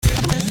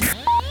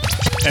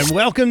And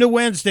welcome to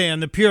Wednesday on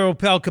the Pure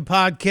Opelka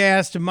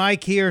podcast.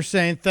 Mike here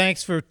saying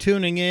thanks for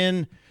tuning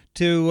in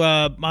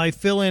to my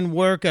fill-in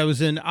work. I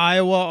was in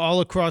Iowa,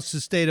 all across the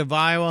state of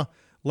Iowa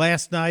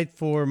last night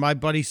for my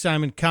buddy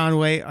Simon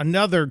Conway,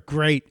 another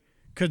great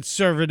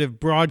conservative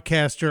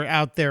broadcaster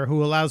out there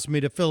who allows me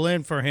to fill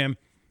in for him.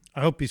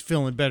 I hope he's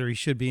feeling better. He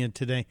should be in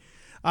today.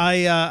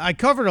 I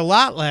covered a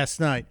lot last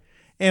night,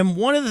 and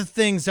one of the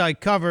things I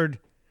covered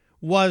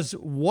was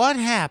what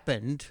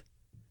happened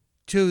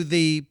to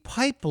the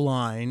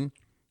pipeline,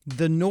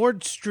 the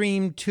Nord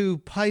Stream 2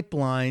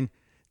 pipeline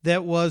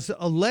that was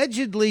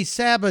allegedly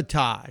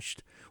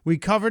sabotaged. We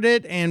covered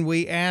it, and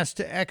we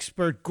asked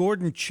expert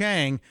Gordon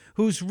Chang,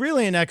 who's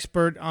really an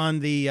expert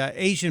on the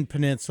Asian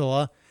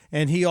Peninsula,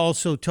 and he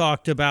also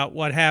talked about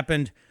what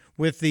happened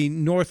with the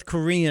North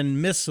Korean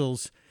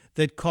missiles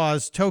that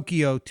caused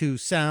Tokyo to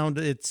sound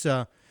its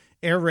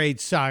air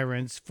raid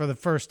sirens for the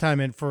first time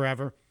in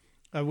forever.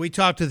 We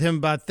talked with him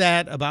about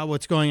that, about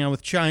what's going on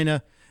with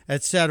China,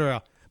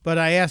 etc. But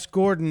I asked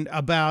Gordon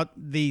about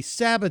the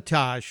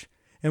sabotage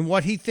and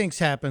what he thinks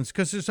happens,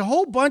 because there's a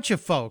whole bunch of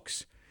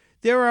folks.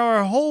 There are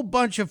a whole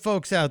bunch of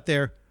folks out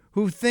there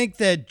who think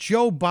that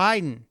Joe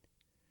Biden,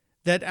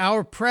 that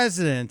our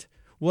president,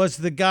 was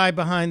the guy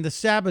behind the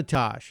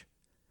sabotage.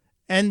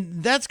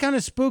 And that's kind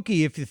of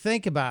spooky if you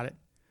think about it.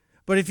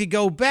 But if you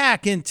go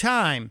back in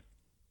time,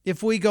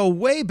 if we go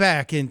way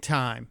back in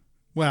time,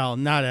 well,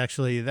 not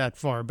actually that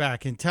far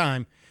back in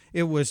time,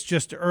 it was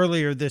just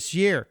earlier this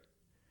year.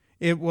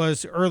 It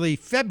was early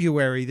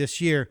February this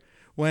year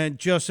when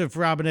Joseph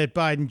Robinette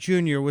Biden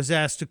Jr. was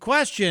asked a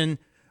question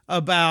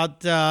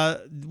about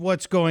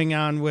what's going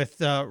on with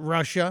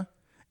Russia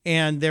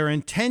and their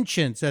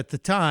intentions at the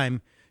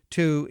time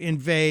to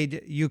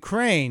invade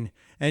Ukraine.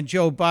 And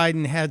Joe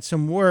Biden had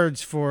some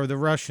words for the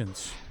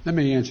Russians. Let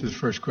me answer the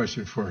first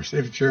question first.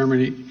 If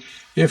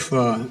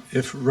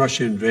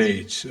Russia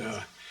invades,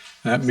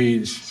 that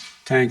means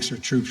tanks or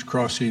troops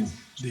crossing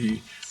the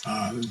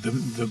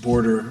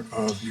border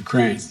of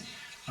Ukraine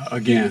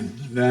again.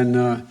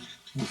 Then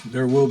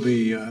there will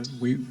be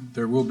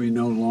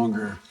no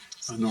longer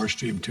a Nord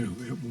Stream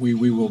 2. We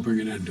will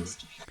bring an end to it.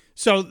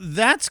 So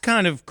that's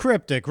kind of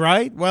cryptic,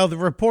 right? Well, the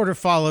reporter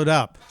followed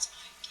up.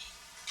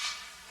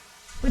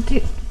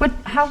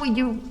 How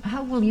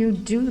will you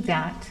do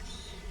that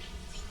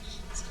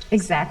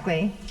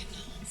exactly,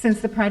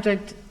 since the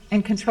project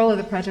and control of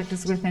the project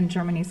is within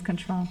Germany's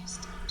control?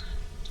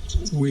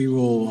 We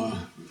will,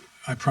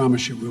 I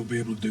promise you, we'll be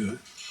able to do it.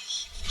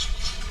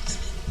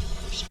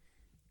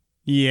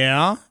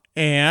 Yeah,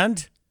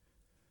 and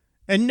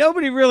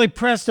nobody really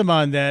pressed him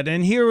on that.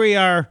 And here we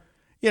are,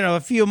 a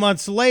few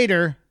months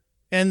later,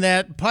 and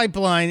that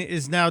pipeline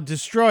is now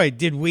destroyed.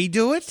 Did we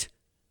do it?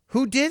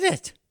 Who did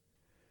it?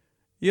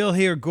 You'll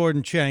hear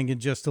Gordon Chang in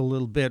just a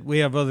little bit. We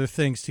have other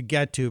things to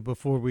get to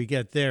before we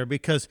get there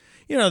because,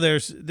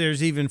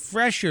 there's even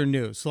fresher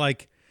news,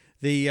 like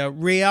the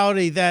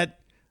reality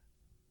that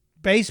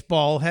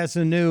baseball has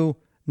a new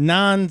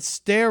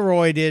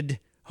non-steroided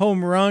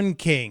home run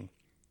king.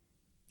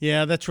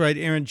 Yeah, that's right.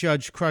 Aaron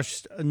Judge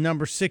crushed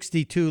number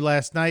 62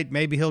 last night.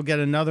 Maybe he'll get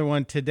another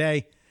one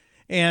today.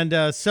 And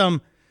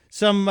some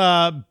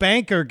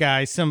banker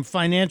guy, some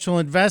financial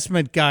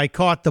investment guy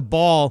caught the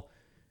ball,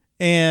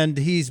 and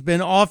he's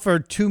been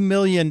offered $2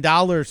 million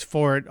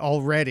for it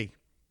already.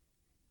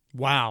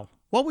 Wow.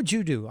 What would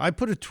you do? I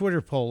put a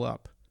Twitter poll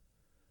up.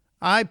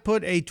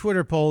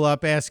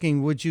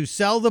 Asking, would you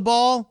sell the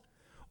ball,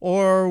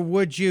 or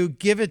would you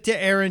give it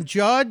to Aaron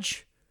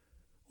Judge,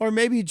 or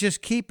maybe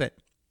just keep it?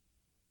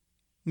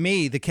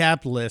 Me, the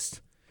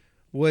capitalist,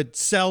 would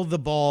sell the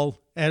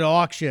ball at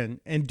auction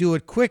and do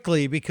it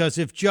quickly, because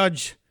if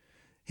Judge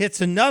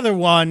hits another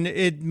one,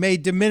 it may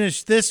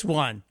diminish this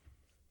one.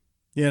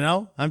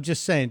 I'm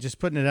just saying, just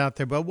putting it out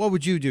there. But what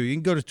would you do? You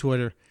can go to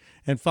Twitter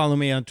and follow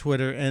me on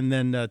Twitter and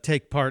then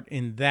take part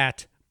in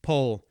that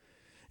poll.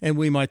 And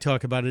we might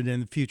talk about it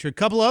in the future. A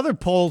couple other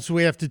polls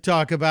we have to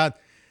talk about.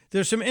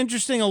 There's some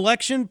interesting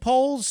election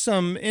polls,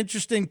 some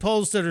interesting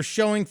polls that are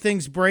showing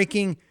things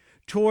breaking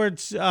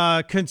towards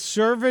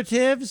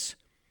conservatives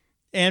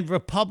and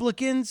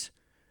Republicans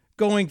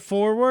going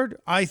forward.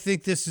 I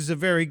think this is a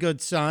very good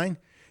sign.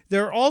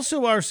 There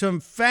also are some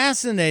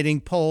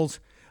fascinating polls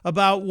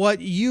about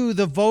what you,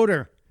 the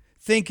voter,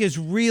 think is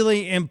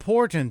really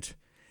important.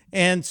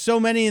 And so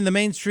many in the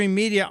mainstream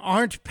media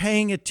aren't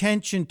paying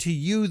attention to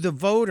you, the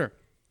voter.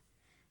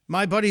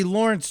 My buddy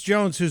Lawrence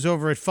Jones, who's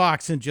over at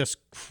Fox and just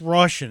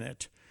crushing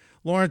it.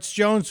 Lawrence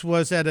Jones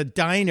was at a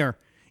diner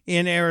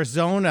in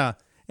Arizona,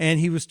 and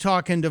he was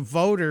talking to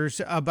voters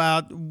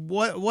about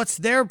what's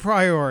their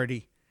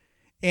priority.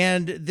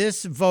 And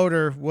this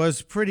voter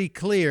was pretty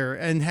clear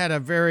and had a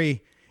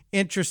very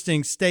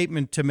interesting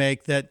statement to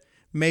make that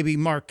maybe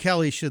Mark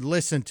Kelly should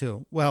listen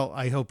to. Well,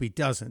 I hope he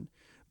doesn't.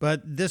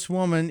 But this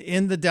woman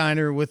in the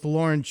diner with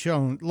Lawrence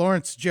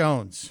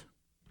Jones.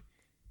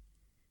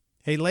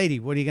 Hey,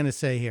 lady, what are you going to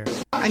say here?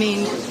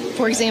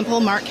 For example,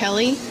 Mark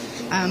Kelly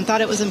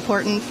thought it was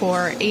important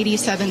for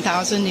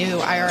 87,000 new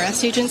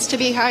IRS agents to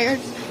be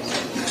hired.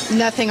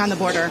 nothing on the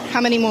border.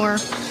 How many more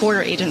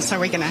border agents are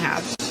we going to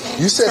have?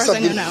 You said As far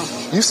as I something.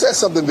 know. You said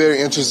something very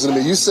interesting to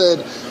me. You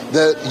said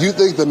that you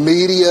think the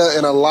media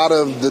and a lot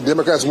of the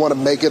Democrats want to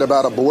make it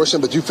about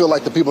abortion, but you feel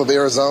like the people of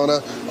Arizona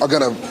are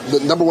going to. The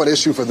number one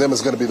issue for them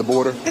is going to be the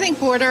border. I think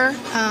border,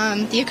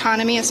 the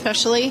economy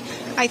especially.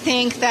 I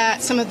think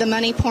that some of the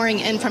money pouring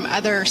in from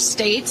other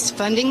states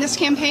funding this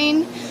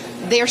campaign,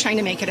 they are trying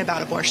to make it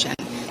about abortion.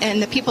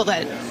 And the people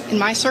that, in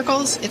my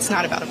circles, it's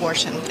not about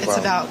abortion. It's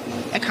about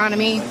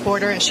economy,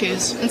 border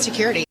issues, and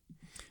security.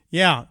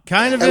 Yeah,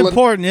 kind of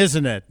important,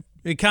 isn't it?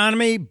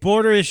 Economy,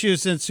 border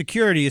issues, and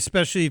security,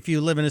 especially if you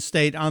live in a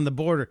state on the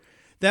border.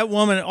 That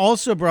woman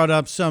also brought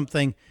up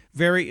something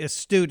very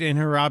astute in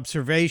her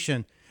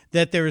observation,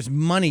 that there is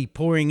money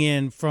pouring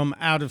in from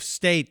out of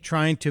state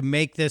trying to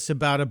make this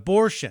about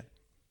abortion,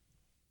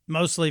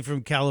 mostly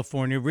from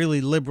California, really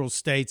liberal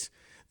states.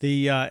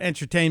 The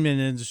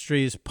entertainment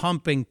industry is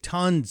pumping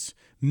tons,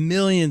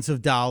 millions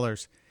of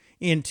dollars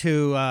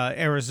into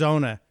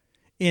Arizona,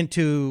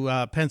 into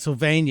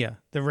Pennsylvania,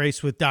 the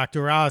race with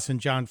Dr. Oz and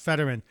John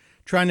Fetterman,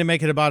 trying to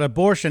make it about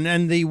abortion.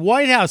 And the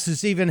White House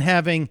is even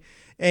having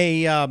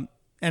an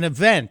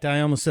event.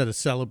 I almost said a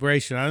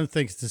celebration. I don't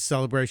think it's a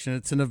celebration.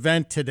 It's an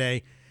event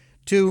today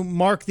to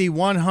mark the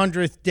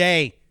 100th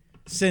day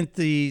since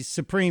the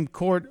Supreme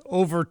Court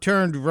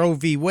overturned Roe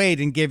v. Wade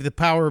and gave the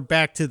power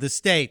back to the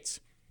states.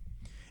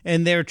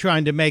 And they're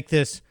trying to make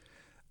this,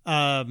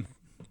 they're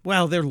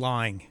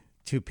lying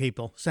to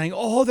people, saying,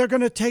 oh, they're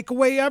going to take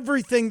away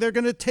everything. They're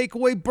going to take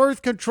away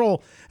birth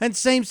control and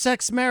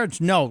same-sex marriage.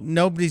 No,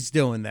 nobody's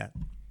doing that.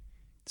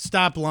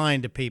 Stop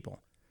lying to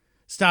people.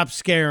 Stop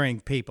scaring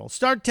people.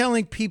 Start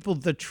telling people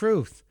the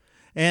truth,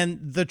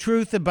 and the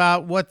truth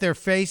about what they're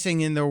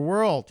facing in their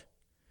world.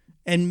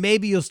 And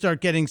maybe you'll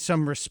start getting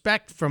some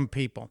respect from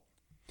people.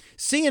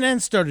 CNN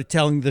started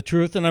telling the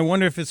truth, and I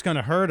wonder if it's going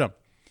to hurt them.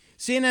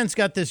 CNN's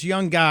got this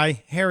young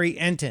guy, Harry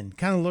Enton.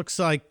 Kind of looks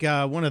like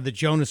one of the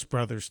Jonas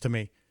Brothers to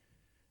me.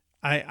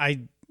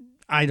 I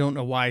don't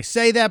know why I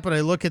say that, but I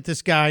look at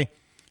this guy,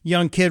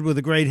 young kid with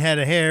a great head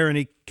of hair, and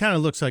he kind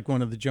of looks like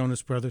one of the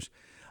Jonas Brothers.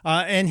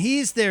 And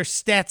he's their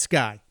stats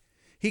guy.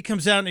 He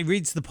comes out and he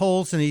reads the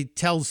polls and he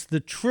tells the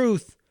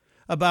truth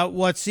about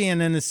what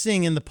CNN is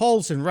seeing in the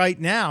polls. And right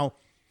now,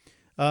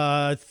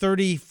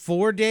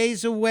 34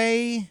 days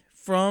away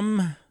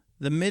from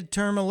the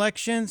midterm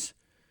elections.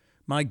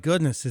 My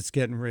goodness, it's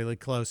getting really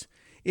close.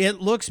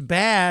 It looks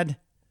bad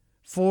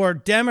for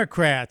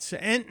Democrats.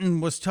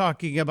 Enton was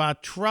talking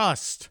about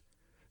trust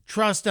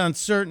on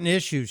certain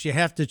issues. You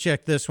have to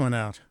check this one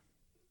out.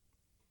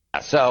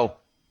 So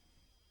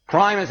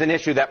crime is an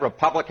issue that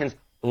Republicans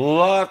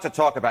love to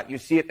talk about. You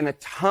see it in a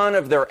ton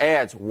of their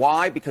ads.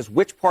 Why? Because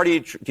which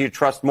party do you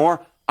trust more?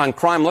 On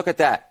crime, look at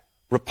that.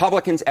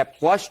 Republicans at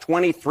plus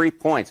 23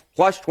 points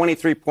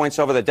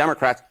over the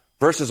Democrats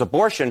versus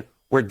abortion,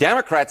 where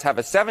Democrats have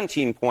a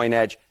 17-point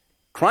edge.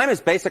 Crime is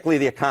basically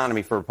the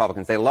economy for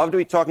Republicans. They love to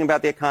be talking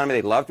about the economy.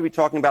 They love to be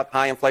talking about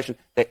high inflation.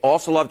 They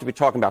also love to be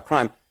talking about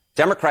crime.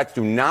 Democrats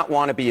do not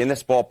want to be in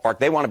this ballpark.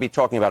 They want to be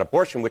talking about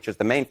abortion, which is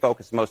the main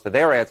focus of most of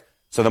their ads.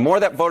 So the more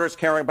that voters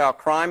care about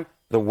crime,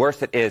 the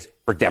worse it is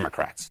for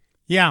Democrats.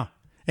 Yeah.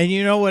 And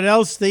you know what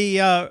else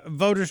the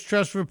voters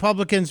trust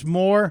Republicans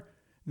more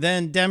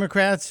than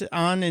Democrats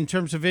on in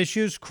terms of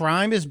issues?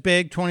 Crime is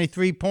big,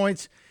 23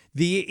 points.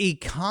 The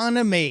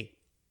economy,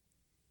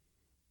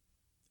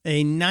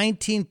 a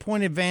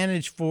 19-point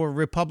advantage for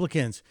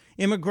Republicans.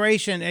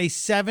 Immigration, a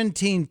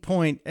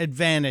 17-point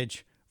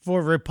advantage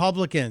for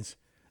Republicans.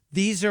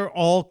 These are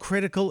all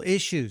critical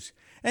issues.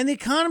 And the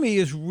economy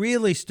is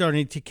really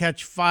starting to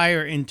catch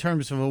fire in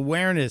terms of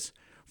awareness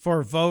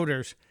for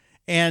voters.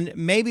 And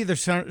maybe they're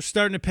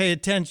starting to pay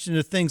attention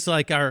to things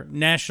like our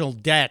national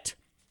debt.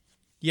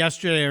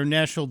 Yesterday, our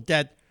national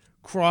debt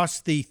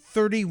crossed the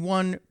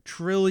 $31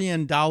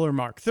 trillion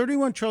mark.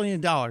 $31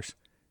 trillion.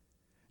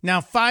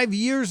 Now, 5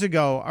 years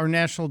ago, our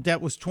national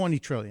debt was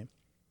 $20 trillion.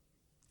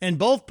 And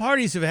both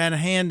parties have had a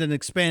hand in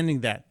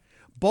expanding that.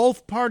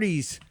 Both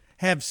parties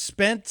have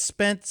spent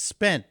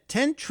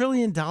 $10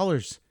 trillion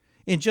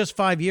in just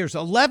 5 years,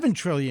 $11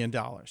 trillion.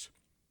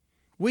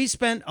 We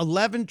spent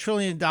 $11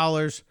 trillion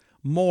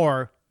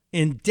more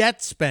in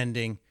debt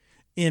spending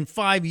in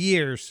 5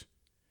 years.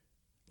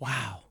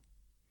 Wow.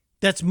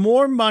 That's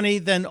more money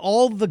than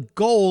all the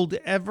gold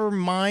ever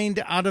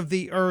mined out of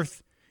the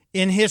earth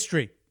in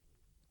history.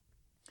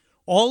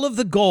 All of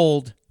the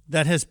gold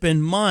that has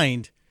been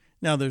mined,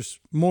 now there's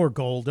more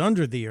gold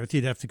under the earth,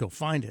 you'd have to go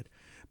find it,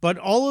 but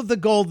all of the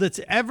gold that's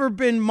ever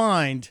been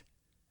mined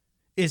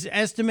is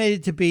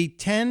estimated to be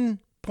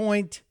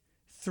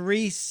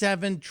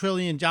 $10.37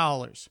 trillion.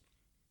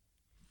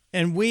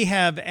 And we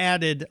have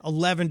added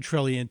 $11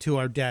 trillion to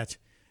our debt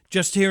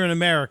just here in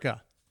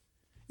America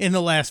in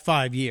the last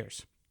 5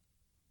 years.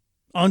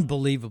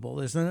 Unbelievable,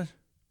 isn't it?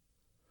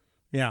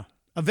 Yeah.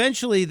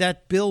 Eventually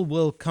that bill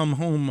will come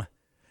home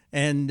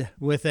and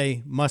with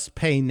a must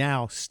pay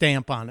now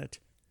stamp on it.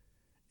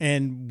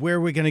 And where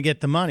are we going to get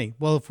the money?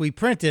 Well, if we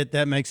print it,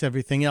 that makes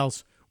everything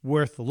else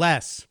worth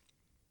less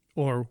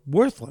or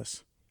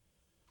worthless.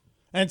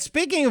 And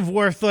speaking of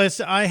worthless,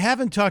 I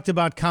haven't talked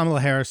about Kamala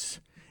Harris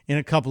in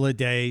a couple of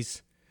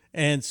days,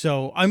 and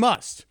so I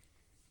must.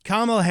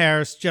 Kamala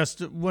Harris,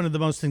 just one of the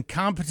most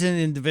incompetent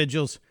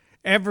individuals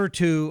ever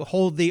to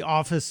hold the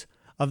office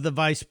of the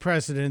vice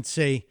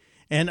presidency.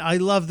 And I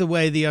love the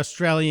way the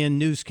Australian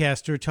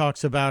newscaster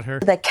talks about her.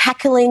 The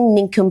cackling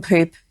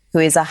nincompoop who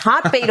is a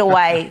heartbeat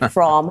away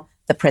from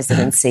the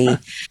presidency.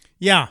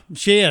 Yeah,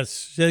 she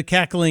is. The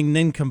cackling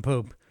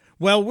nincompoop.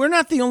 Well, we're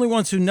not the only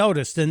ones who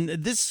noticed, and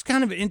this is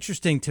kind of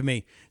interesting to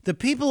me. The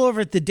people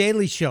over at The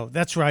Daily Show,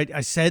 that's right,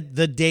 I said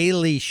The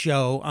Daily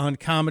Show on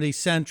Comedy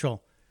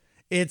Central.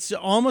 It's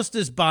almost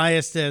as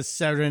biased as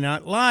Saturday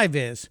Night Live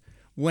is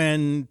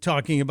when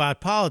talking about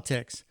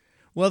politics.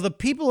 Well, the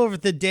people over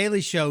at The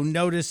Daily Show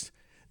noticed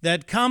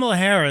that Kamala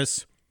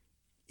Harris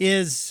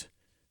is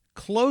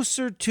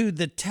closer to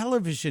the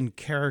television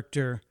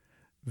character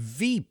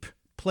Veep,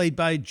 played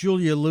by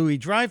Julia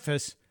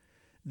Louis-Dreyfus,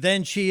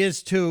 than she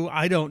is to,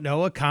 I don't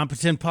know, a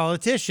competent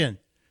politician.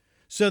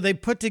 So they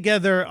put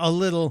together a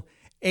little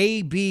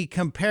A-B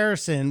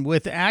comparison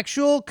with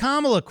actual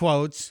Kamala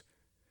quotes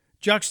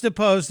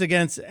juxtaposed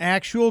against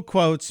actual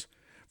quotes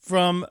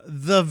from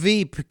the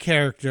Veep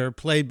character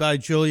played by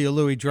Julia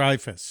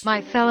Louis-Dreyfus.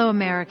 My fellow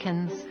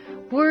Americans,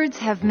 words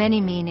have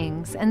many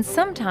meanings, and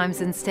sometimes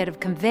instead of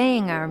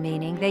conveying our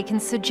meaning, they can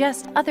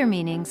suggest other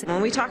meanings.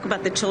 When we talk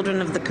about the children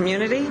of the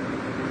community,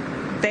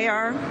 they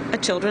are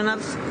children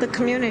of the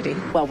community.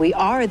 Well, we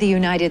are the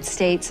United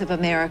States of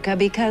America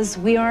because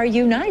we are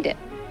united.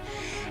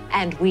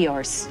 And we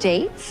are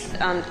states.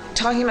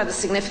 Talking about the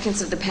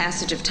significance of the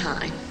passage of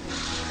time,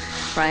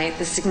 right?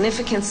 The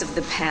significance of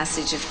the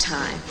passage of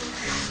time.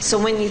 So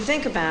when you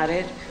think about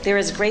it, there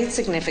is great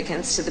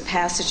significance to the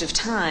passage of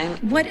time.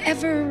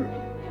 Whatever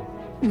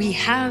we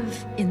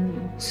have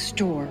in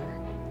store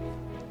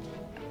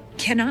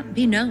cannot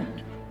be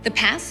known. The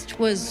past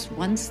was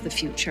once the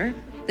future.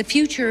 The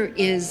future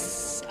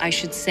is, I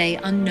should say,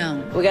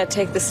 unknown. We got to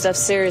take this stuff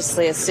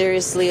seriously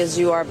as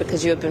you are,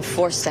 because you have been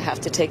forced to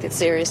have to take it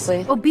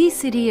seriously.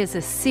 Obesity is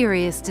a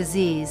serious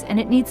disease, and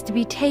it needs to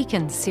be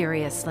taken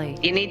seriously.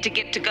 You need to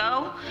get to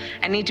go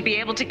and need to be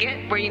able to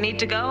get where you need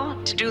to go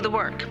to do the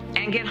work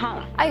and get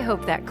home. I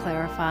hope that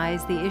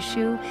clarifies the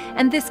issue,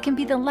 and this can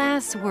be the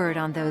last word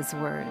on those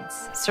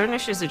words. Certain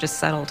issues are just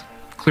settled.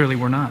 Clearly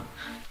we're not.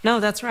 No,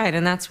 that's right,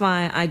 and that's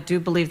why I do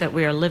believe that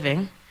we are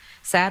living,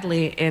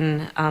 sadly,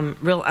 in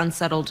real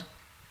unsettled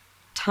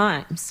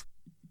times.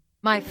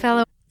 My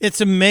fellow...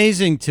 It's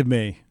amazing to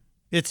me.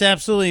 It's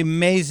absolutely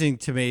amazing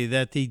to me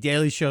that The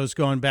Daily Show has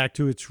gone back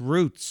to its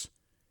roots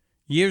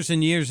years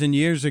and years and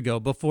years ago,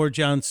 before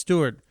Jon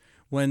Stewart,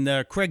 when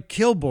Craig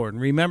Kilborn,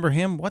 remember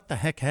him? What the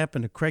heck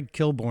happened to Craig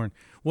Kilborn?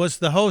 Was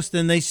the host,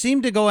 and they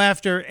seemed to go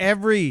after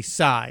every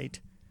side.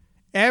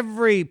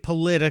 Every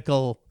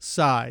political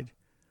side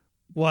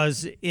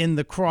was in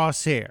the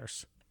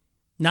crosshairs.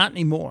 Not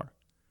anymore.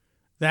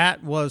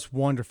 That was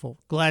wonderful.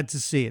 Glad to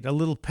see it. A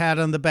little pat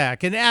on the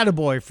back. An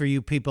attaboy for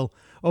you people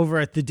over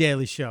at The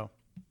Daily Show.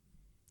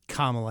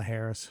 Kamala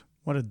Harris.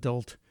 What a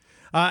dolt.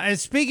 And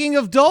speaking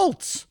of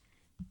dolts,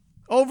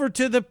 over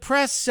to the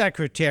press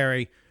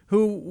secretary,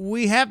 who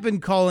we have been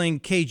calling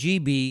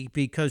KGB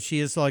because she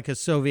is like a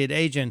Soviet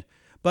agent.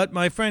 But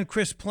my friend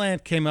Chris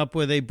Plant came up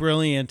with a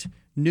brilliant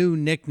new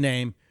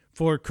nickname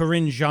for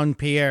Karine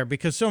Jean-Pierre,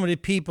 because so many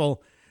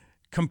people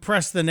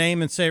compress the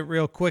name and say it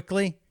real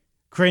quickly.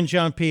 Karine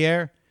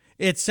Jean-Pierre.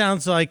 It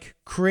sounds like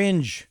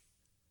cringe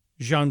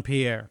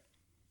Jean-Pierre.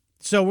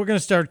 So we're going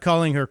to start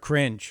calling her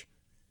Cringe.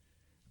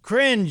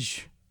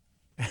 Cringe.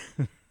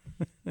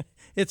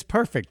 It's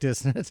perfect,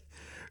 isn't it?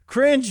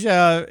 Cringe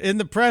in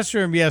the press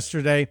room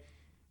yesterday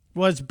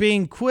was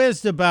being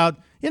quizzed about,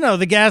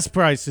 the gas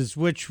prices,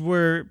 which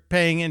were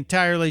paying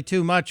entirely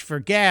too much for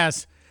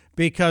gas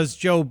because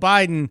Joe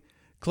Biden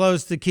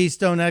closed the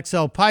Keystone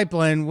XL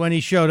pipeline when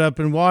he showed up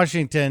in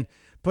Washington,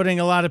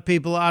 putting a lot of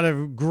people out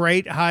of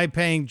great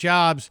high-paying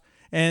jobs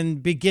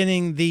and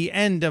beginning the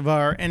end of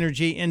our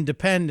energy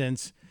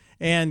independence.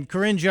 And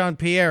Cringe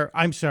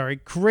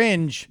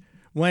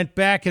went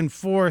back and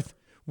forth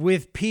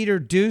with Peter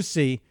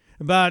Doocy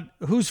about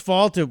whose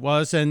fault it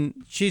was, and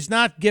she's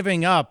not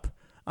giving up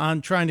on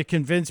trying to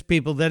convince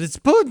people that it's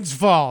Putin's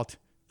fault.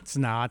 It's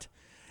not.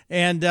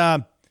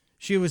 And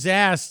she was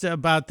asked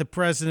about the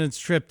president's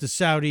trip to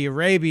Saudi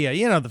Arabia,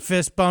 the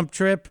fist bump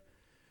trip,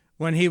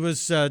 when he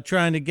was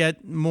trying to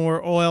get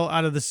more oil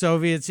out of the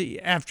Soviets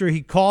after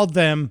he called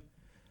them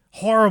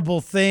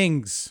horrible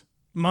things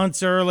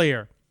months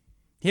earlier.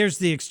 Here's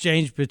the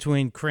exchange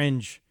between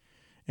Cringe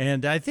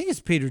and I think it's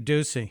Peter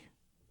Doocy.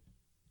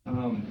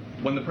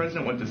 When the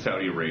president went to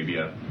Saudi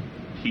Arabia,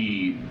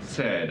 he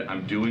said,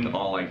 I'm doing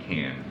all I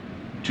can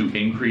to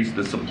increase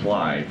the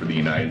supply for the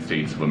United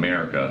States of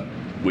America,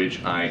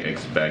 which I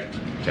expect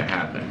to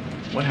happen.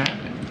 What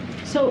happened?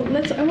 So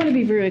I want to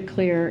be very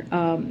clear.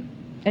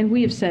 And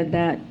we have said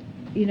that,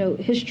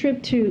 his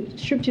trip to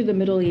the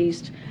Middle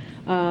East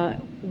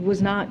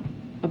was not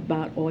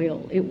about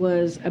oil. It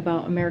was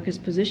about America's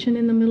position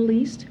in the Middle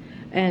East,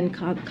 and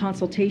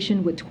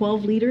consultation with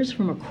 12 leaders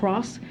from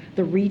across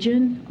the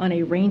region on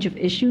a range of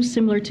issues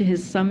similar to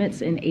his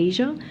summits in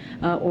Asia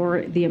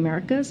or the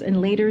Americas,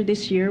 and later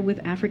this year with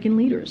African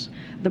leaders.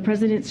 The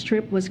president's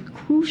trip was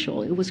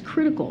crucial. It was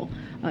critical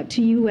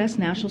to U.S.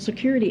 national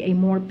security, a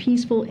more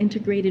peaceful,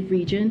 integrated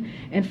region,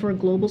 and for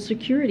global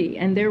security.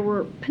 And there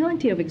were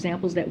plenty of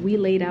examples that we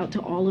laid out to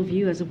all of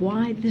you as to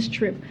why this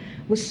trip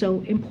was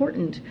so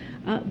important.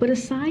 But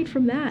aside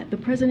from that, the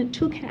president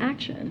took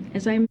action,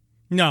 as I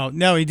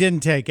No, he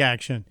didn't take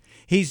action.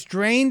 He's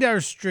drained our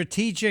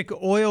strategic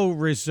oil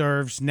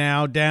reserves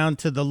now down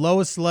to the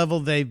lowest level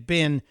they've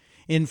been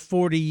in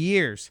 40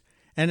 years.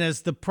 And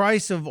as the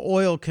price of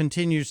oil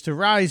continues to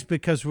rise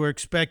because we're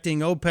expecting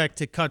OPEC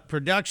to cut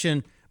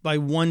production by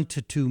 1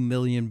 to 2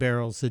 million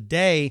barrels a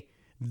day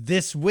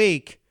this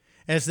week,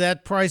 as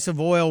that price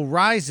of oil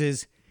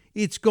rises,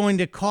 it's going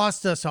to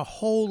cost us a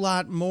whole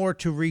lot more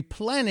to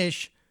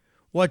replenish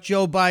what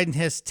Joe Biden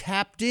has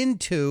tapped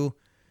into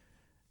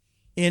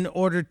in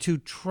order to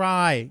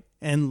try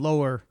and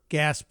lower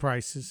gas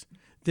prices.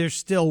 They're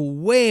still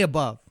way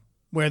above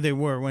where they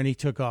were when he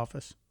took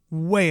office.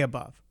 Way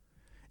above.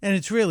 And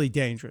it's really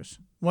dangerous.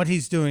 What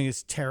he's doing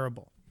is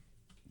terrible.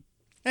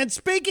 And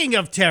speaking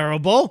of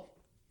terrible,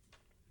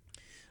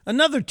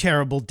 another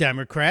terrible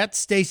Democrat,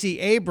 Stacey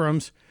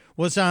Abrams,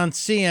 was on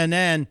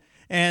CNN,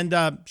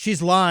 and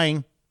she's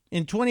lying.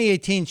 In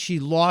 2018, she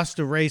lost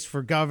a race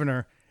for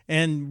governor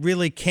and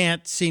really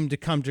can't seem to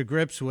come to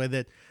grips with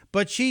it.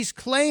 But she's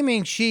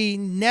claiming she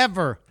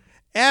never,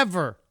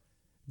 ever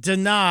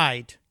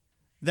denied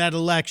that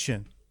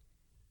election.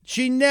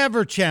 She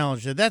never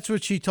challenged it. That's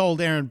what she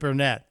told Aaron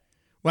Burnett.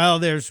 Well,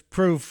 there's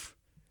proof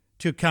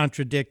to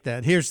contradict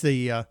that. Here's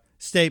the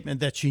statement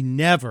that she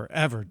never,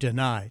 ever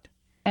denied.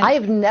 I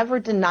have never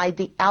denied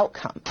the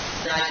outcome.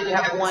 And I do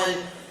have one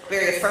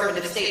very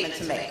affirmative statement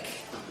to make.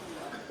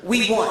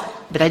 We won.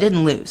 But I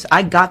didn't lose.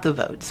 I got the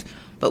votes.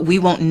 But we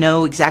won't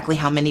know exactly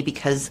how many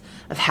because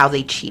of how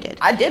they cheated.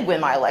 I did win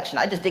my election.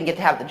 I just didn't get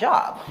to have the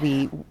job.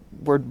 We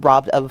were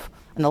robbed of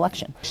an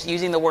election.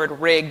 Using the word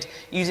rigged,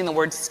 using the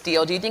word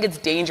steal, do you think it's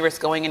dangerous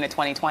going into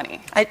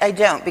 2020? I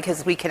don't,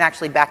 because we can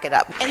actually back it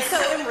up. And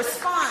so in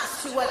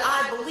response to what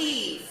I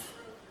believe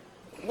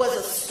was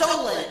a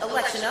stolen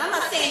election, and I'm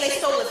not saying they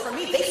stole it from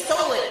me, they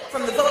stole it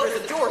from the voters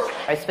of Georgia.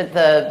 I spent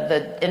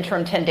the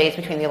interim 10 days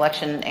between the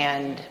election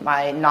and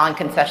my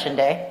non-concession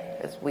day,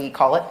 as we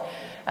call it.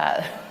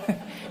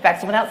 In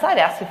fact, someone outside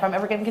asked if I'm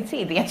ever going to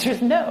concede. The answer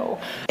is no.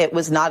 It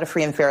was not a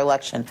free and fair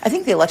election. I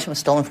think the election was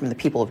stolen from the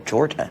people of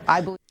Georgia.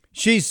 I believe.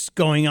 She's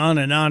going on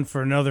and on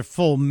for another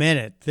full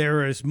minute.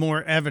 There is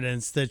more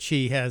evidence that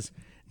she has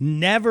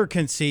never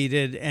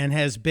conceded and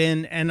has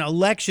been an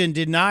election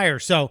denier.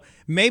 So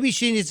maybe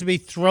she needs to be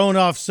thrown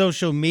off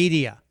social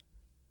media.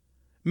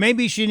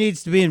 Maybe she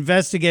needs to be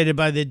investigated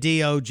by the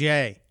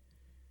DOJ.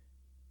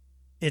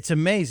 It's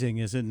amazing,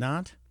 is it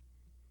not?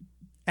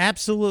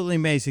 Absolutely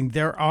amazing.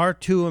 There are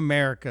two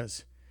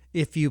Americas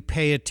if you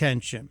pay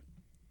attention.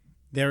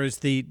 There is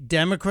the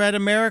Democrat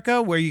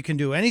America, where you can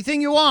do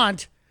anything you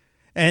want,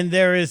 and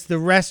there is the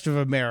rest of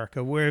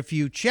America, where if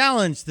you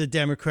challenge the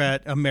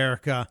Democrat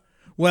America,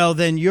 well,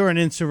 then you're an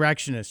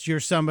insurrectionist.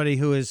 You're somebody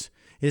who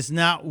is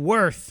not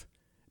worth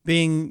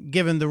being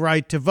given the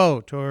right to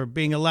vote or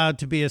being allowed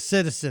to be a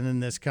citizen in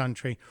this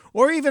country,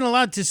 or even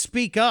allowed to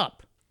speak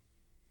up,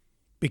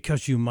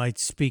 because you might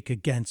speak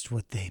against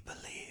what they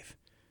believe.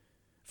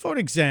 For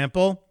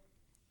example,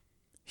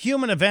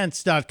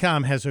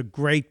 HumanEvents.com has a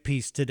great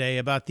piece today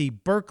about the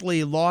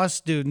Berkeley Law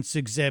Students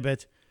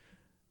exhibit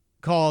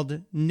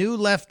called New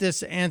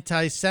Leftist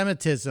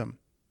Anti-Semitism.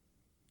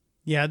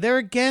 Yeah, they're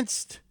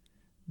against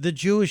the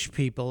Jewish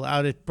people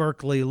out at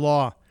Berkeley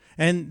Law,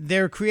 and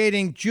they're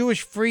creating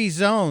Jewish-free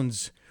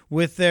zones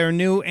with their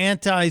new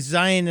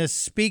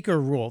anti-Zionist speaker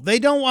rule. They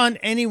don't want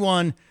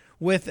anyone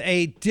with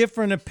a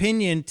different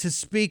opinion to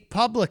speak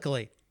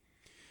publicly.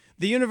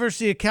 The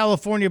University of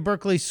California,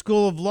 Berkeley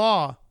School of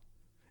Law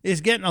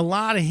is getting a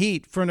lot of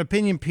heat for an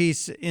opinion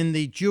piece in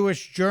the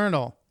Jewish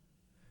Journal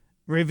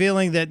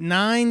revealing that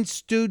 9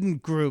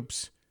 student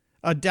groups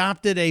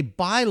adopted a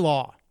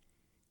bylaw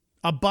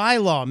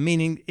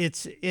meaning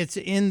it's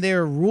in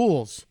their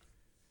rules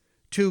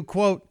to,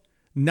 quote,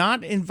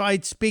 not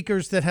invite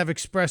speakers that have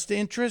expressed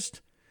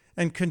interest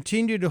and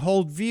continue to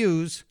hold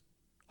views,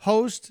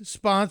 host,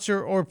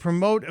 sponsor, or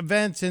promote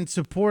events in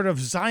support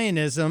of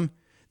Zionism,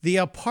 the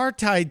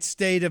apartheid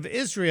state of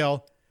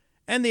Israel,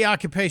 and the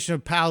occupation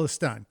of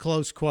Palestine,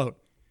 close quote.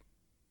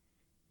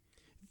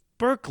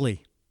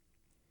 Berkeley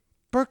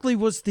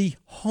was the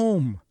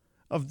home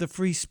of the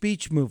free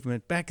speech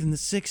movement back in the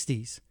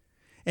 60s.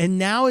 And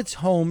now it's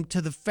home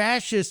to the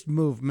fascist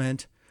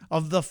movement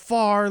of the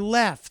far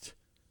left,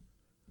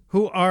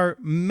 who are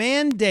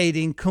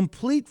mandating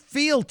complete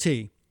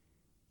fealty,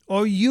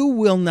 or you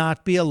will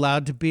not be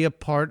allowed to be a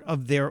part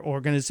of their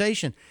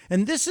organization.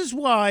 And this is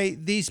why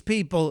these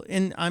people,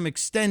 and I'm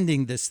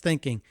extending this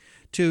thinking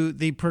to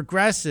the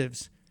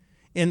progressives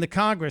in the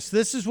Congress,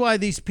 this is why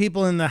these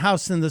people in the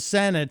House and the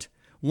Senate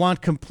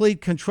want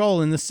complete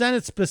control, in the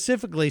Senate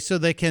specifically, so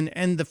they can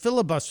end the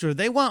filibuster.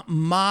 They want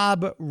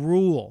mob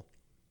rule.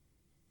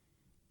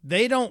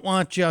 They don't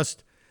want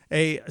just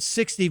a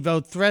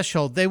 60-vote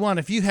threshold. They want,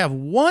 if you have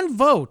one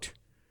vote,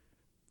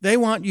 they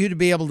want you to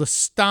be able to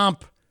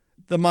stomp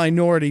the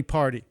minority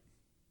party.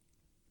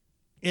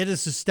 It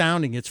is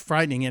astounding. It's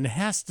frightening, and it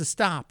has to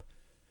stop.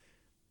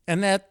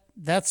 And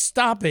that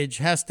stoppage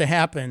has to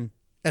happen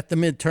at the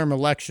midterm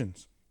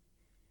elections.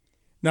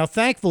 Now,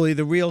 thankfully,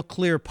 the Real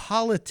Clear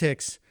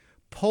Politics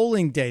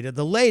polling data,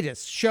 the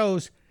latest,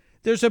 shows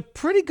there's a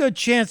pretty good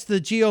chance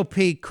the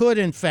GOP could,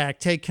 in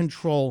fact, take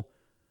control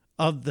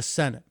of the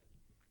Senate.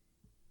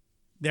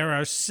 There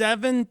are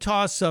 7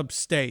 toss-up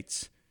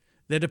states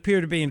that appear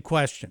to be in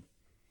question.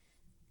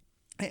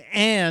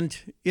 And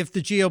if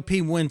the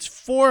GOP wins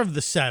 4 of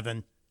the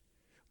 7,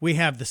 we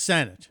have the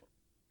Senate.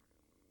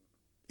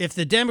 If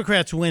the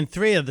Democrats win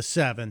 3 of the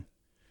 7,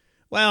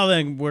 well,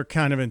 then we're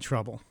kind of in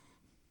trouble.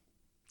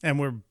 And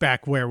we're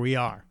back where we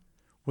are,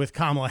 with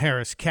Kamala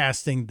Harris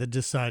casting the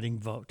deciding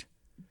vote.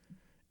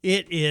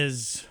 It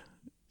is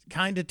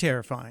kind of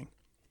terrifying.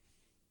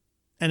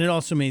 And it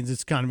also means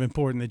it's kind of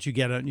important that you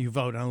get out and you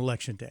vote on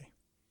Election Day.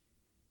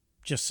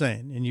 Just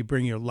saying. And you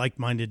bring your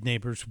like-minded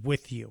neighbors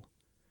with you.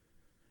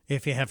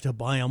 If you have to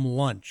buy them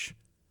lunch.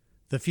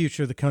 The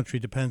future of the country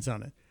depends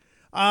on it.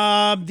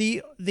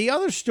 The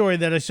other story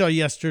that I saw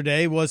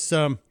yesterday was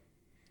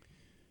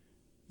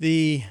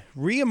the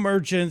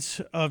reemergence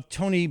of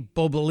Tony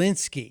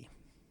Bobulinski.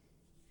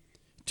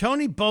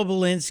 Tony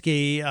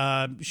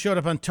Bobulinski showed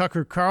up on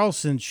Tucker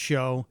Carlson's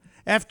show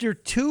after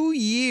 2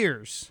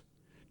 years.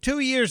 2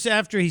 years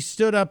after he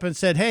stood up and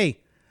said, hey,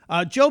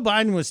 Joe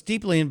Biden was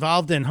deeply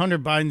involved in Hunter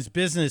Biden's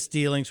business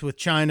dealings with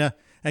China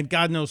and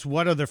God knows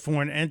what other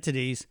foreign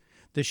entities,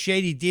 the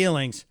shady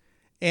dealings.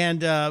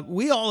 And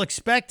we all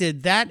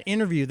expected that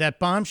interview, that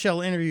bombshell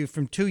interview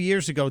from 2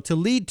 years ago, to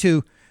lead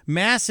to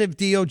massive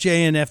DOJ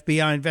and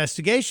FBI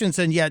investigations,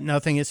 and yet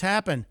nothing has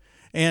happened.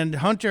 And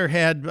Hunter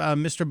had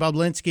Mr.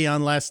 Bobulinski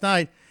on last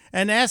night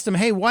and asked him,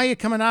 hey, why are you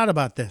coming out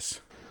about this?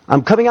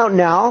 I'm coming out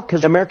now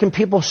because American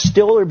people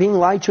still are being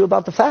lied to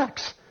about the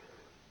facts,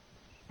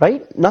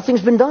 right?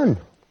 Nothing's been done.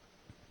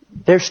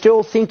 They're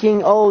still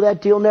thinking, oh,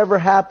 that deal never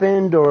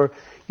happened, or,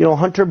 you know,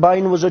 Hunter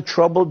Biden was a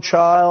troubled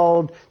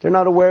child. They're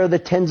not aware of the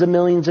tens of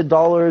millions of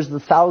dollars, the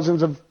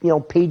thousands of,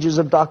 pages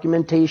of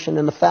documentation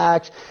and the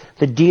facts.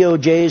 The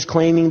DOJ is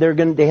claiming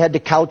they had to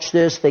couch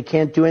this. They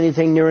can't do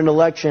anything near an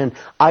election.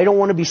 I don't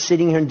want to be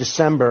sitting here in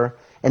December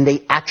and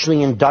they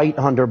actually indict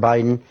Hunter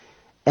Biden.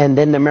 And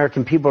then the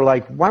American people are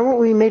like, why weren't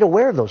we made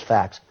aware of those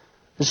facts?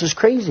 This is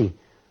crazy.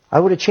 I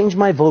would have changed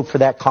my vote for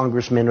that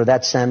congressman or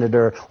that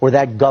senator or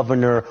that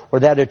governor or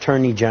that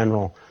attorney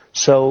general.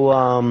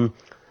 So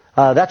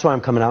that's why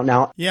I'm coming out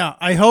now. Yeah,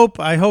 I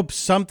hope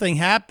something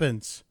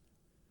happens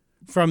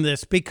from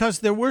this, because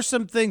there were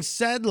some things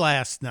said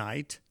last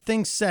night.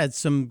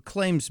 Some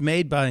claims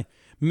made by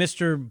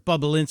Mr.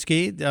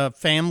 Bobulinski, the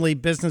family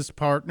business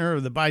partner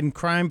of the Biden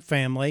crime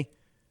family,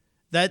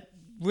 that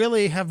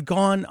really have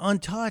gone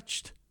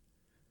untouched.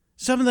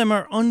 Some of them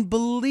are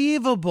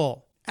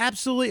unbelievable,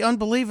 absolutely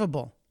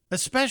unbelievable.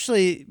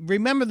 Especially,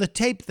 remember the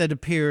tape that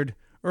appeared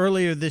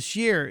earlier this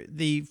year,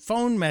 the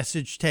phone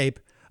message tape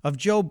of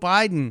Joe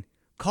Biden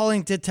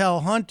calling to tell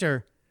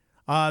Hunter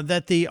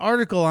that the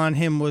article on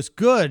him was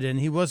good and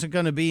he wasn't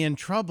going to be in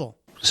trouble.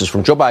 This is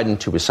from Joe Biden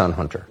to his son,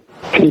 Hunter.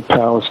 Hey,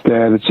 Palace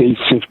Dad, it's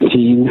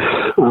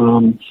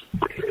 8:15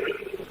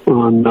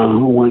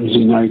 on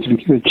Wednesday night.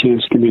 If you get a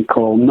chance, give me a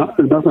call.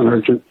 Nothing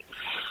urgent.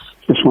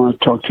 Just want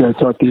to talk to you. I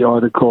thought the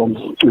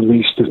article, at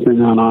least the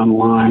thing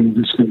online,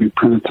 that's going to be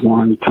printed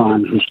tomorrow in the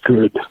Times, was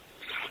good.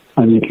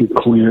 I think it's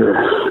clear.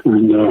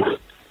 And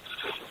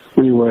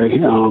anyway,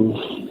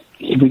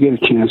 if you get a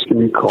chance, give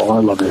me a call. I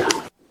love you.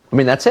 I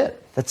mean, that's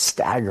it. That's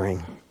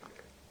staggering.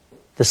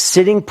 The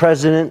sitting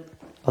president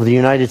of the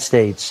United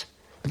States,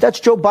 but that's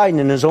Joe Biden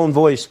in his own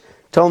voice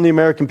telling the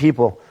American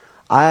people,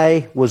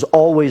 I was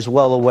always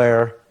well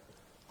aware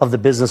of the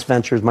business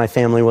ventures my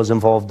family was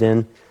involved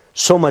in,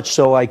 so much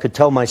so I could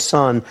tell my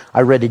son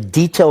I read a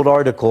detailed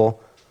article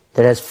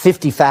that has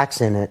 50 facts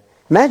in it.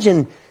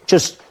 Imagine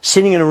just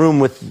sitting in a room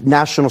with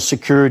national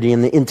security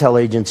and the intel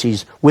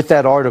agencies with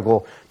that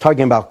article,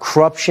 talking about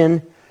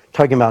corruption,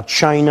 talking about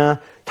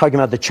China, talking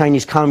about the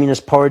Chinese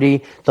Communist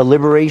Party, the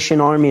Liberation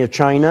Army of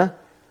China.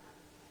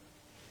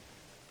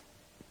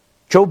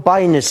 Joe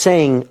Biden is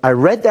saying, I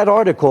read that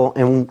article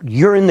and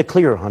you're in the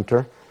clear,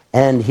 Hunter.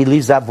 And he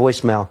leaves that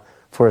voicemail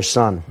for his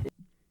son.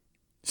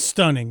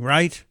 Stunning,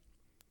 right?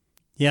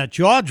 Yeah,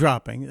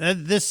 jaw-dropping.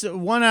 This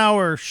 1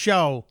 hour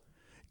show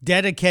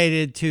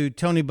dedicated to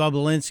Tony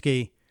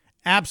Bobulinski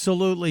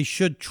absolutely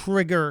should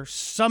trigger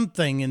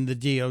something in the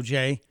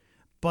DOJ,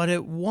 but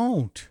it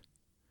won't.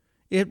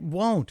 It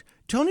won't.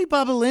 Tony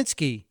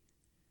Bobulinski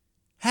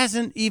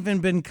hasn't even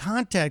been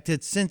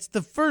contacted since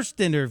the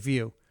first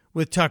interview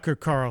with Tucker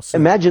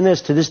Carlson. Imagine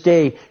this, to this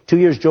day, 2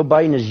 years, Joe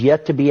Biden is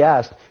yet to be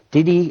asked,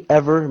 did he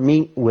ever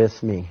meet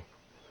with me?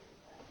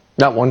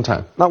 Not one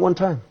time. Not one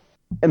time.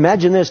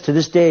 Imagine this, to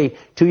this day,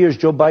 2 years,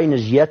 Joe Biden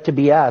is yet to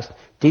be asked,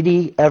 did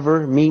he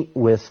ever meet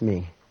with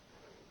me?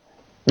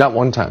 Not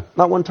one time.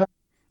 Not one time.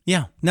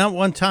 Yeah, not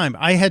one time.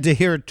 I had to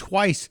hear it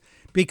twice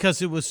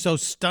because it was so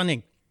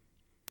stunning.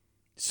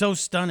 So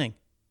stunning.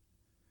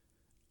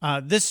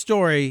 This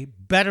story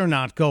better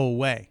not go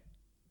away.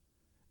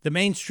 The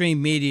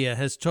mainstream media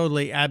has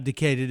totally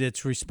abdicated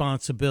its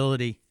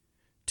responsibility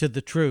to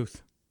the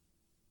truth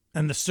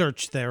and the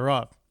search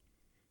thereof.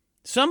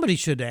 Somebody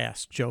should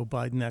ask Joe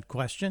Biden that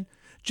question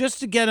just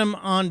to get him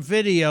on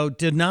video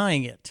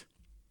denying it.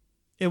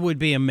 It would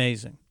be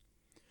amazing.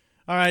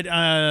 All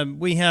right,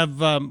 we have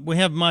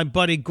my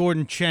buddy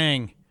Gordon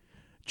Chang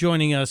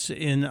joining us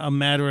in a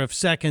matter of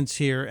seconds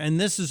here, and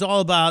this is all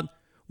about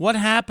what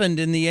happened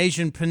in the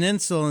Asian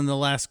Peninsula in the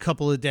last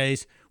couple of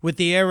days with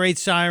the air raid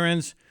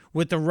sirens,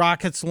 with the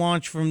rockets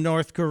launched from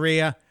North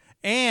Korea,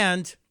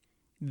 and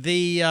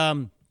the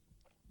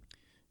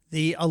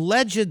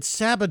alleged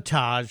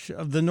sabotage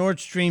of the Nord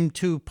Stream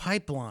 2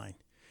 pipeline.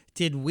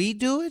 Did we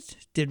do it?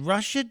 Did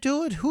Russia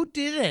do it? Who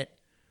did it?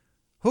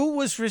 Who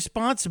was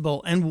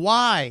responsible and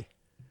why?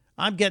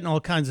 I'm getting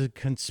all kinds of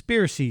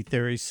conspiracy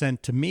theories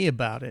sent to me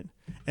about it,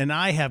 and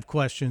I have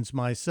questions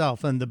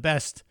myself. And the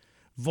best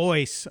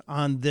voice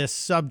on this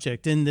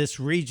subject in this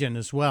region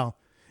as well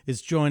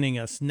is joining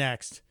us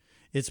next.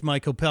 It's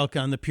Mike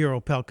Opelka on the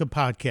Pure Opelka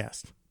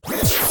podcast.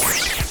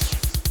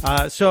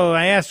 So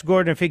I asked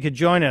Gordon if he could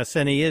join us,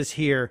 and he is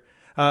here.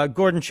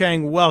 Gordon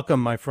Chang,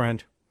 welcome, my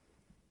friend.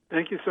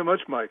 Thank you so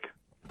much, Mike.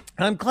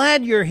 I'm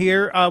glad you're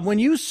here. When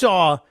you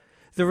saw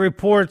the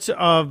reports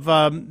of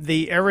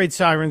the air raid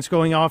sirens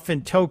going off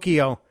in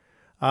Tokyo,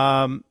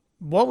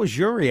 what was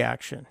your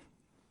reaction?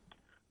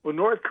 Well,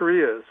 North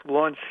Korea's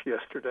launch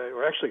yesterday,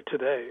 or actually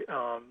today,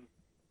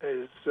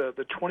 is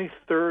the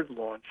 23rd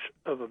launch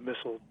of a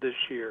missile this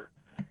year.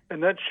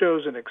 And that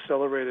shows an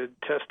accelerated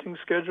testing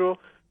schedule.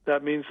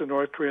 That means the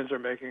North Koreans are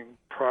making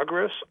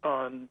progress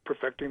on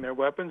perfecting their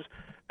weapons.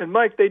 And,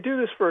 Mike, they do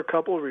this for a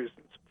couple of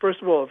reasons.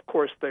 First of all, of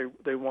course,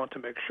 they want to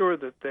make sure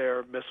that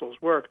their missiles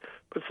work.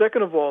 But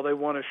second of all, they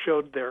want to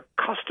show their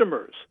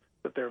customers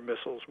that their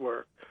missiles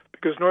work.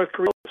 Because North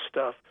Korea does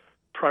stuff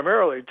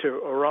primarily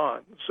to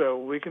Iran. So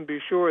we can be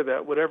sure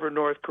that whatever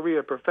North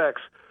Korea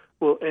perfects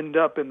will end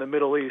up in the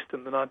Middle East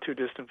in the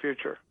not-too-distant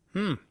future.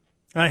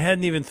 I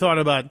hadn't even thought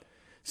about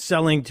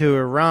selling to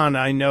Iran.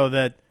 I know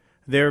that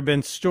there have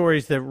been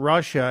stories that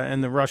Russia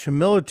and the Russian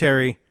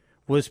military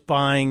was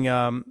buying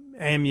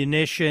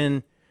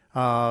ammunition,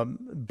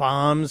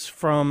 bombs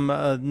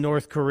from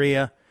North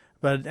Korea,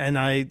 and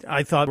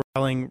I thought we were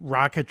selling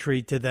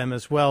rocketry to them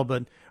as well.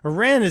 But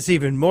Iran is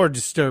even more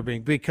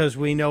disturbing because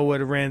we know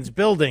what Iran's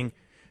building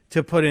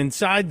to put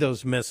inside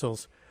those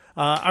missiles.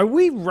 Are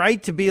we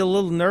right to be a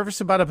little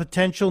nervous about a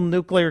potential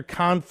nuclear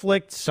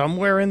conflict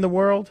somewhere in the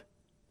world?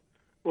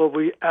 Well,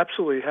 we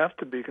absolutely have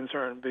to be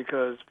concerned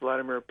because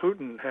Vladimir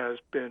Putin has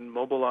been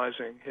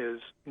mobilizing his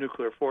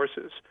nuclear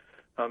forces.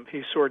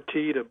 He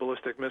sortied a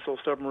ballistic missile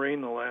submarine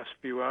in the last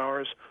few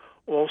hours.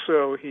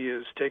 Also, he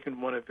has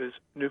taken one of his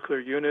nuclear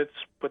units,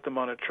 put them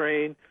on a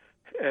train,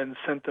 and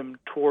sent them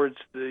towards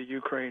the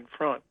Ukraine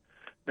front.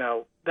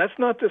 Now, that's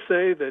not to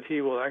say that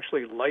he will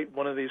actually light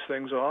one of these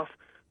things off,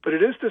 but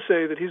it is to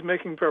say that he's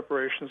making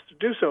preparations to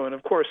do so. And,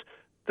 of course,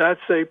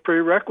 that's a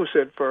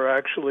prerequisite for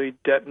actually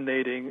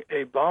detonating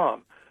a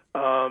bomb.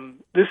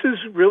 This is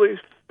really,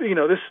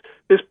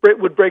 this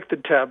would break the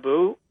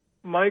taboo,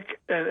 Mike,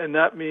 and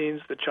that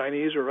means the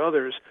Chinese or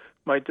others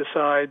might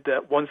decide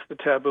that once the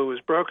taboo is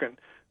broken,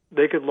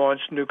 they could launch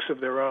nukes of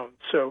their own.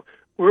 So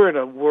we're in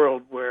a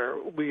world where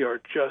we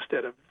are just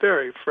at a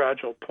very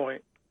fragile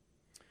point.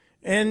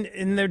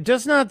 And there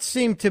does not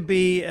seem to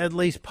be, at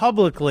least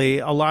publicly,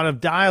 a lot of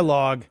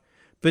dialogue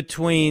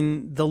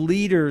between the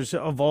leaders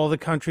of all the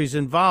countries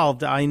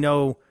involved. I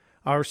know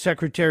our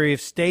Secretary of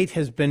State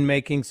has been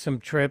making some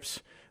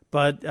trips,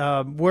 but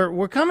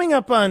we're coming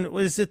up on,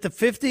 is it the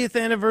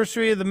 50th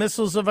anniversary of the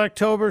missiles of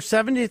October,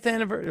 70th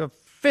anniversary,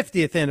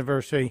 50th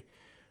anniversary?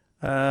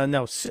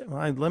 No,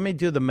 let me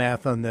do the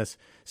math on this.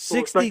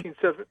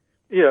 1970.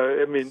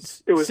 Yeah, I mean,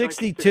 it was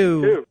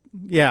 62.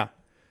 Yeah.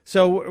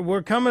 So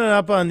we're coming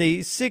up on the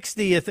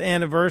 60th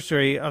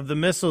anniversary of the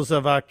missiles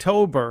of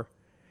October,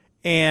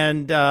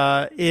 and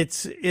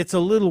it's a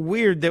little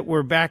weird that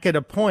we're back at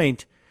a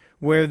point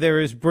where there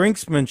is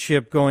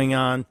brinksmanship going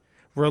on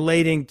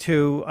relating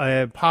to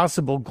a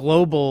possible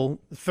global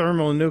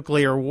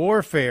thermonuclear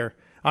warfare.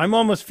 I'm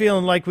almost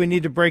feeling like we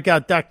need to break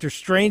out Dr.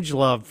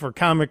 Strangelove for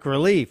comic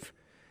relief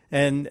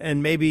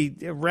and maybe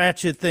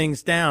ratchet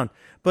things down.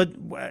 But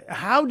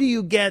how do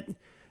you get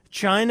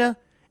China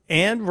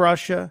and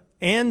Russia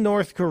and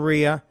North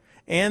Korea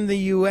and the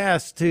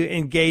U.S. to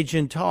engage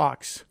in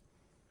talks?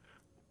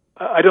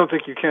 I don't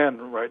think you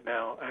can right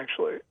now,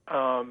 actually,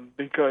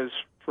 because,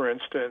 for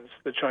instance,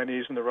 the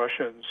Chinese and the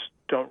Russians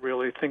don't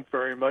really think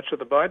very much of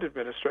the Biden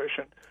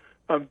administration.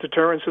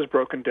 Deterrence has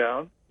broken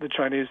down. The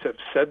Chinese have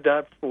said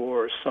that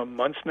for some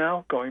months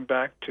now, going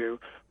back to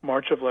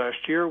March of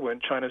last year when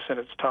China sent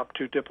its top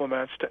 2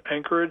 diplomats to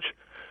Anchorage.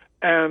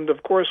 And,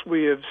 of course,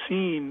 we have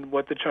seen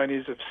what the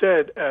Chinese have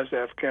said as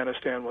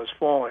Afghanistan was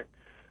falling.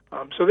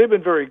 So they've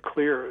been very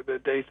clear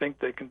that they think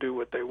they can do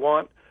what they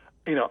want.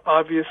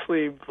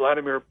 Obviously,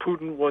 Vladimir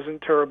Putin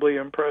wasn't terribly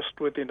impressed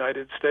with the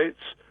United States.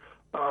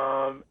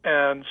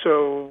 And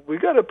so we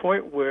got a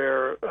point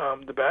where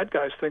the bad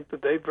guys think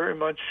that they very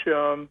much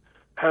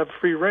have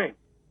free reign.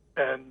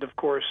 And, of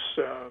course,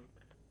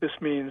 this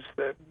means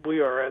that we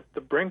are at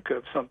the brink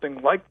of something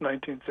like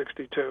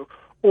 1962,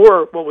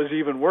 or what was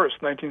even worse,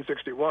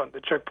 1961,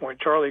 the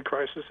Checkpoint Charlie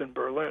crisis in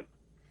Berlin.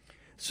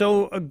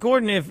 So,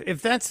 Gordon,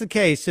 if that's the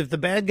case, if the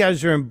bad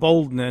guys are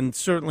emboldened and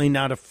certainly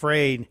not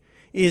afraid,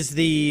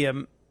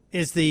 and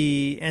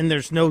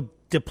there's no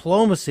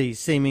diplomacy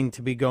seeming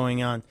to be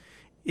going on,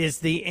 is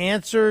the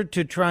answer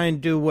to try and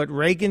do what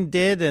Reagan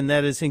did, and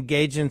that is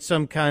engage in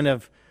some kind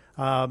of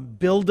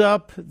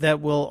buildup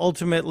that will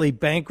ultimately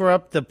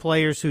bankrupt the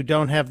players who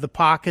don't have the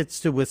pockets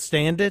to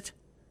withstand it?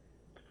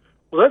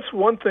 Well, that's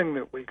one thing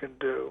that we can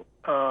do.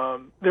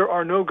 There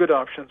are no good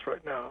options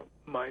right now,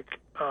 Mike.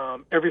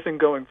 Everything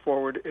going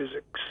forward is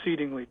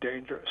exceedingly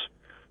dangerous.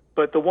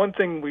 But the one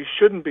thing we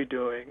shouldn't be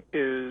doing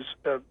is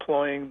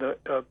employing the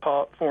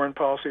foreign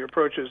policy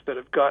approaches that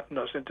have gotten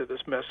us into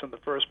this mess in the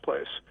first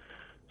place.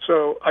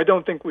 So I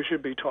don't think we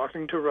should be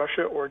talking to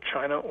Russia or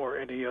China or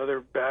any other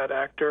bad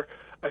actor.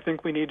 I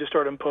think we need to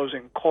start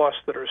imposing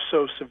costs that are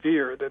so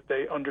severe that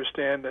they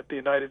understand that the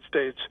United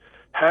States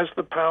has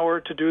the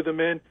power to do them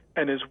in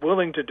and is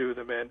willing to do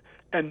them in,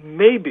 and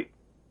maybe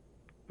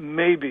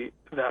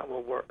that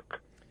will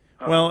work.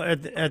 Well,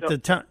 at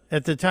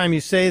the time you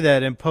say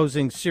that,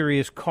 imposing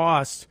serious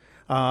costs,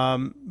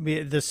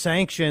 the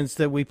sanctions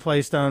that we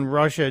placed on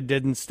Russia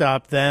didn't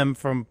stop them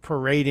from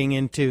parading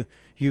into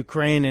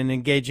Ukraine and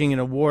engaging in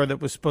a war that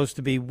was supposed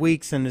to be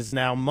weeks and is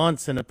now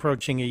months and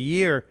approaching a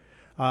year.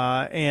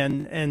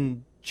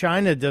 And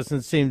China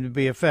doesn't seem to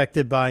be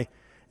affected by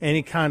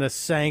any kind of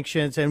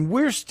sanctions, and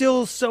we're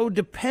still so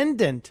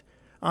dependent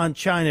on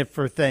China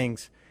for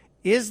things.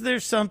 Is there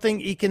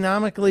something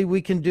economically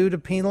we can do to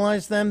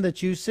penalize them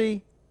that you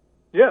see?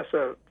 Yes.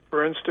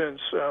 For instance,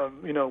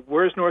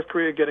 where's North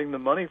Korea getting the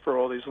money for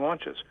all these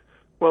launches?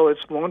 Well,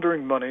 it's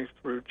laundering money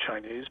through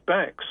Chinese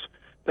banks.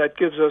 That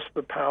gives us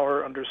the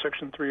power under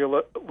Section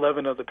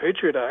 311 of the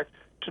Patriot Act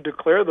to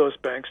declare those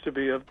banks to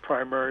be of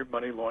primary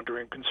money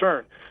laundering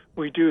concern.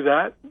 We do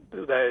that.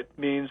 That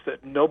means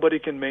that nobody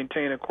can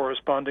maintain a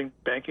corresponding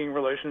banking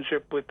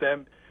relationship with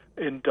them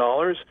in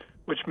dollars,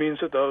 which means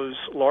that those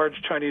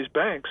large Chinese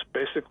banks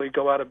basically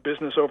go out of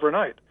business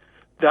overnight.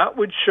 That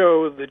would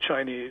show the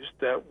Chinese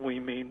that we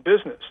mean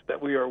business,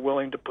 that we are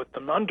willing to put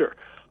them under.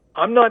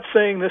 I'm not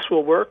saying this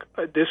will work.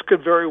 This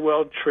could very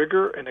well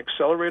trigger and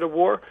accelerate a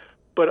war.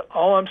 But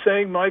all I'm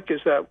saying, Mike,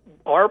 is that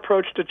our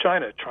approach to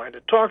China, trying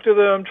to talk to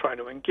them, trying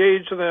to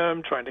engage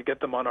them, trying to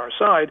get them on our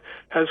side,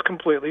 has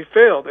completely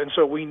failed. And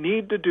so we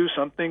need to do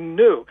something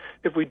new.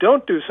 If we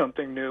don't do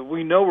something new,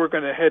 we know we're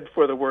going to head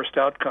for the worst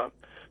outcome.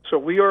 So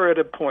we are at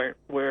a point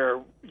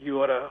where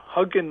you ought to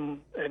hug and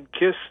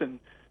kiss and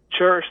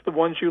cherish the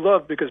ones you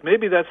love, because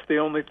maybe that's the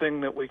only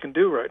thing that we can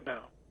do right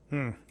now.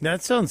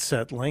 That's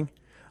unsettling.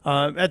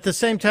 At the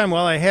same time,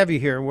 while I have you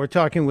here, we're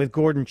talking with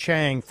Gordon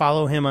Chang.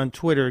 Follow him on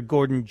Twitter,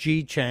 Gordon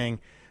G. Chang,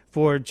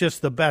 for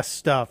just the best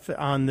stuff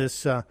on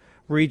this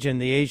region,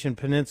 the Asian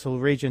Peninsula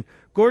region.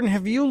 Gordon,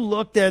 have you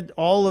looked at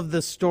all of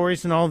the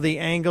stories and all the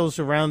angles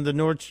around the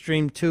Nord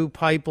Stream 2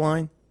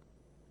 pipeline?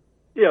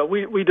 Yeah,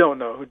 we don't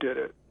know who did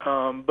it,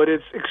 but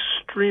it's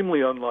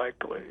extremely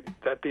unlikely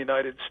that the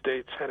United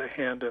States had a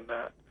hand in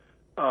that.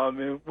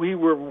 We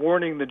were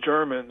warning the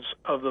Germans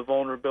of the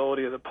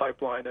vulnerability of the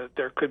pipeline, that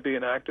there could be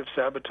an act of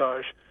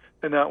sabotage,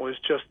 and that was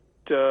just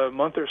a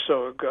month or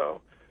so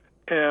ago.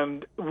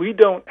 And we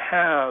don't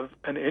have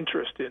an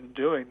interest in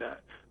doing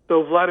that,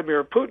 though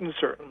Vladimir Putin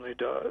certainly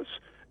does.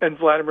 And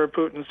Vladimir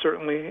Putin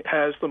certainly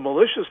has the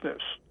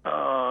maliciousness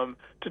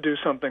to do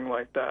something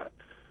like that.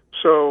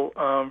 So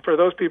for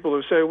those people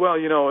who say, well,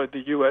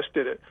 the U.S.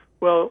 did it,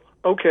 well,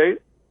 okay,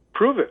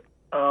 prove it,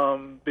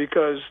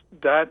 because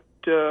that's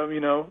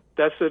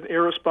an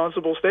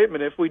irresponsible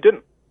statement if we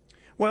didn't.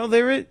 Well,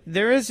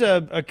 there is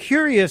a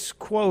curious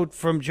quote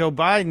from Joe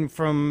Biden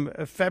from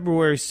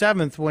February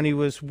 7th when he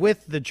was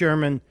with the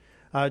German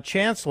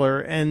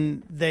chancellor,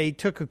 and they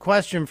took a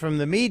question from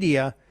the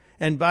media,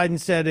 and Biden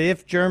said,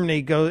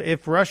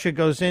 if Russia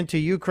goes into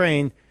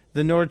Ukraine,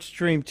 the Nord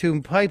Stream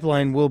 2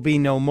 pipeline will be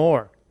no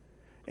more.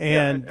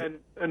 And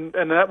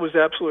that was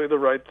absolutely the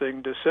right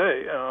thing to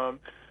say,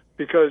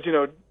 because,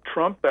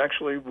 Trump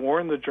actually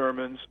warned the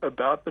Germans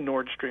about the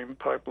Nord Stream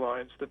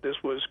pipelines, that this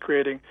was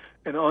creating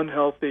an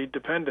unhealthy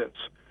dependence.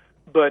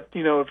 But,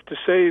 to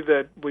say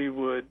that we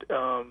would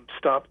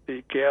stop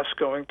the gas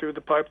going through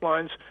the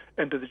pipelines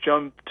and to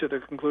jump to the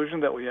conclusion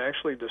that we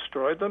actually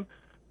destroyed them,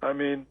 I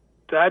mean,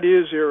 that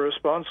is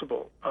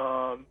irresponsible.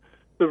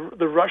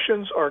 The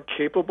Russians are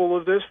capable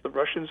of this. The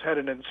Russians had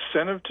an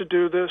incentive to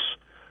do this.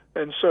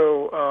 And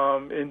so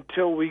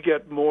until we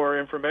get more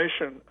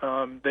information,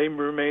 they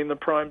remain the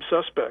prime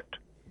suspect.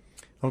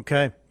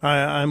 Okay,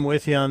 I'm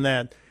with you on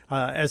that.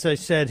 As I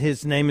said,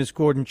 his name is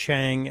Gordon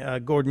Chang,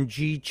 Gordon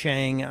G.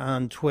 Chang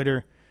on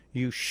Twitter.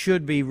 You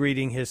should be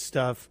reading his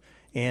stuff.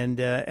 And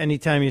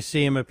anytime you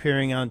see him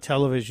appearing on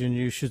television,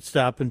 you should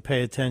stop and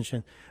pay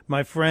attention.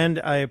 My friend,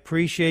 I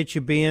appreciate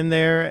you being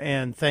there,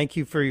 and thank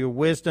you for your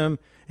wisdom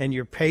and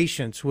your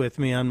patience with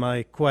me on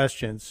my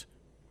questions.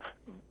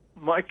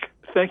 Mike,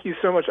 thank you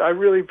so much. I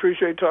really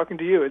appreciate talking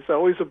to you. It's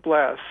always a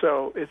blast.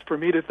 So it's for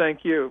me to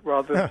thank you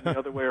rather than the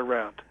other way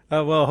around.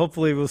 Well,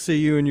 hopefully we'll see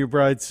you and your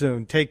bride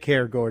soon. Take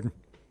care, Gordon.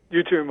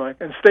 You too, Mike,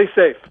 and stay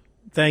safe.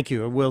 Thank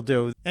you. I will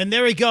do. And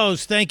there he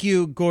goes. Thank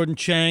you, Gordon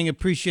Chang.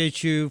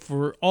 Appreciate you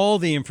for all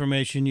the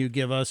information you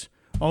give us,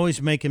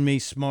 always making me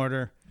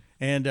smarter.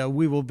 And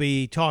we will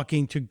be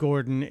talking to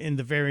Gordon in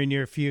the very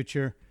near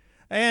future.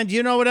 And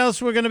you know what else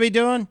we're going to be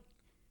doing?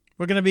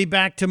 We're going to be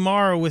back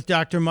tomorrow with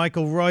Dr.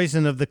 Michael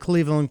Roizen of the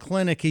Cleveland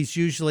Clinic. He's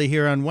usually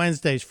here on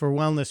Wednesdays for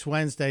Wellness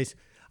Wednesdays.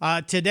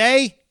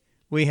 Today,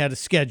 we had a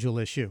schedule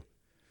issue.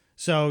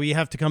 So you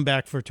have to come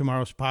back for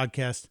tomorrow's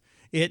podcast.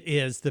 It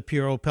is the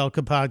Pure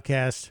Opelka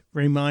podcast,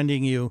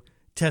 reminding you,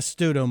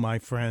 testudo, my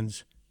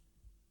friends,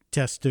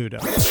 testudo.